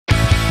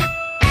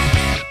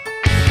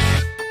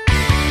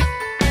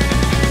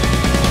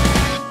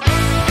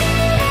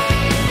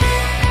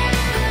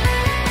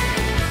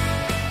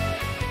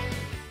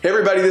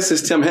everybody. This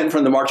is Tim Hinton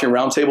from the Marching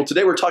Roundtable.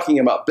 Today we're talking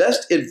about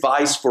best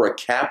advice for a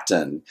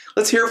captain.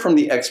 Let's hear from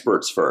the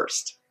experts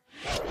first.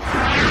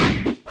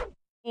 You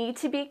need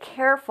to be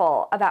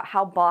careful about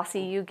how bossy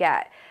you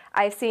get.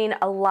 I've seen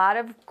a lot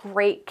of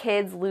great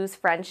kids lose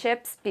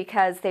friendships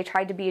because they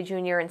tried to be a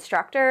junior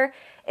instructor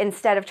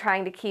instead of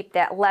trying to keep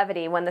that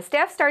levity. When the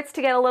staff starts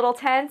to get a little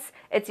tense,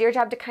 it's your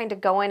job to kind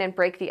of go in and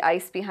break the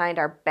ice behind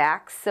our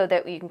backs so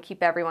that you can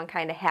keep everyone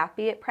kind of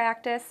happy at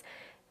practice.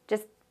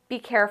 Just be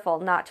careful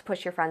not to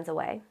push your friends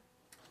away.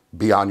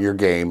 Be on your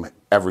game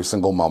every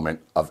single moment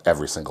of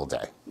every single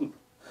day.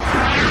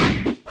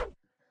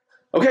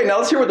 Okay, now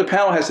let's hear what the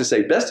panel has to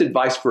say. Best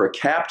advice for a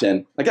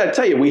captain. I got to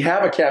tell you, we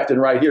have a captain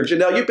right here.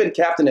 Janelle, you've been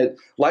captain at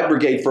Light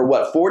Brigade for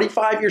what,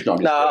 45 years? No,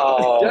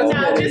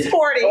 just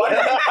 40.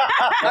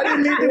 I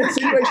didn't mean to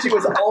insinuate she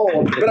was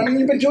old, but I mean,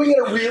 you've been doing it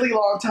a really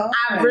long time.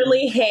 I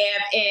really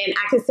have, and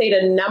I can say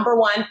the number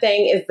one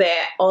thing is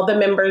that all the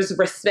members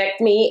respect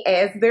me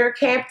as their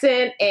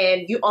captain,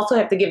 and you also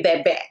have to give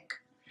that back.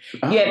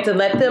 You have to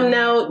let them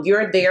know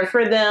you're there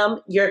for them.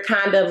 You're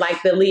kind of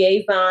like the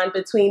liaison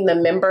between the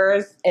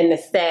members and the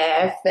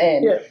staff.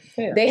 And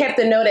they have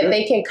to know that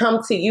they can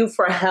come to you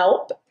for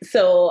help.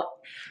 So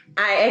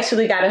I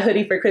actually got a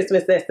hoodie for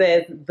Christmas that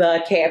says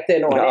the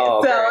captain on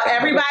it. So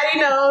everybody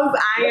knows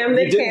I am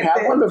the captain. You didn't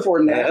have one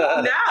before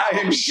now? No, I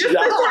am just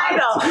the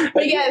title.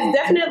 But yeah, it's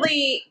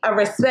definitely a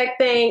respect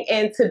thing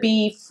and to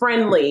be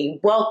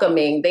friendly,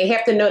 welcoming. They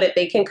have to know that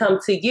they can come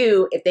to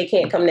you if they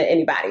can't come to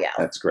anybody else.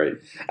 That's great.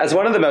 As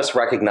one of the most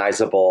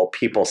recognizable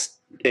people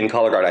in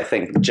Color Guard, I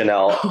think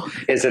Janelle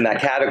is in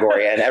that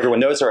category, and everyone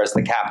knows her as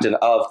the captain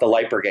of the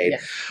Light Brigade. Yeah.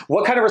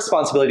 What kind of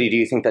responsibility do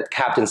you think that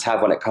captains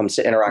have when it comes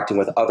to interacting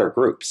with other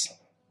groups?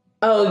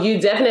 Oh, you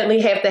definitely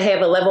have to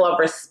have a level of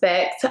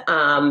respect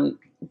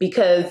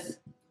because,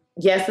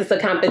 yes, it's a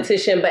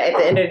competition, but at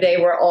the end of the day,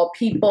 we're all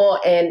people,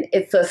 and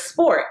it's a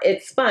sport.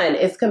 It's fun.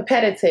 It's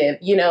competitive,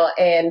 you know,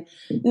 and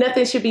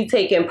nothing should be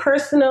taken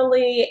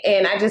personally.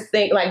 And I just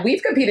think, like,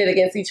 we've competed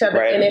against each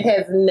other, and it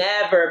has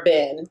never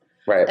been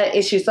an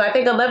issue. So I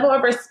think a level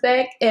of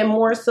respect and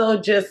more so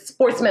just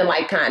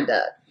sportsmanlike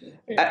conduct.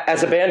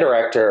 As a band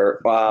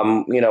director,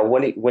 you know,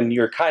 when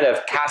you're kind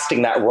of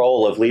casting that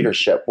role of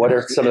leadership, what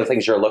are some of the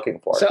things you're looking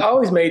for? So I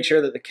always made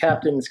sure that the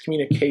captain's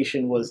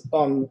communication was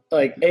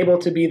able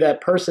to be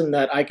that person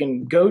that I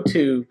can go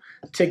to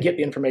get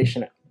the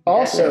information out.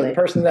 Also, the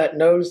person that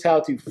knows how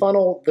to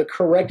funnel the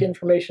correct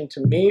information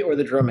to me or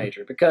the drum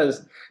major,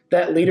 because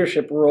that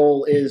leadership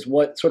role is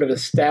what sort of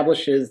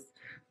establishes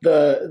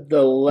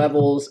the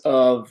levels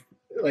of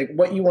like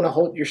what you want to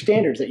hold, your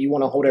standards that you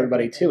want to hold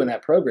everybody to in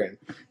that program,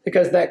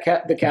 because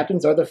the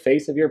captains are the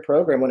face of your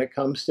program when it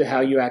comes to how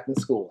you act in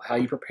school, how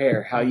you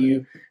prepare, how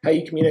you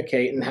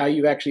communicate, and how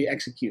you actually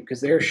execute, because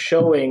they're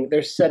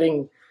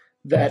setting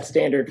that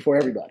standard for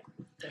everybody.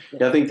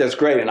 Yeah, I think that's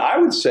great. And I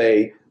would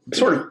say,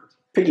 sort of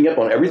picking up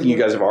on everything you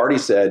guys have already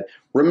said,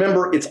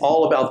 remember, it's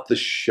all about the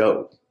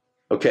show.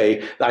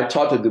 Okay, I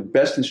talk to the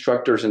best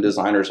instructors and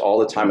designers all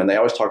the time, and they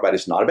always talk about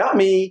it's not about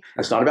me,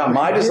 it's not about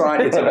my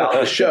design, it's about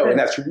the show. And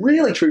that's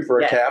really true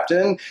for a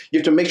captain. You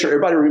have to make sure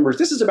everybody remembers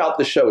this is about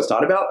the show. It's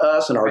not about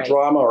us and our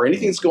drama or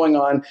anything that's going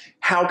on.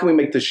 How can we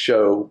make the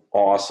show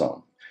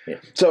awesome? Yeah.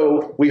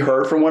 So we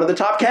heard from one of the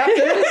top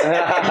captains.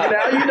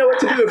 Now you know what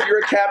to do. If you're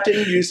a captain,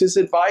 use his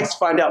advice.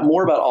 Find out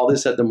more about all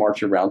this at the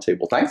Marching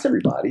Roundtable. Thanks,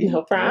 everybody.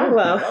 No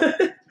problem.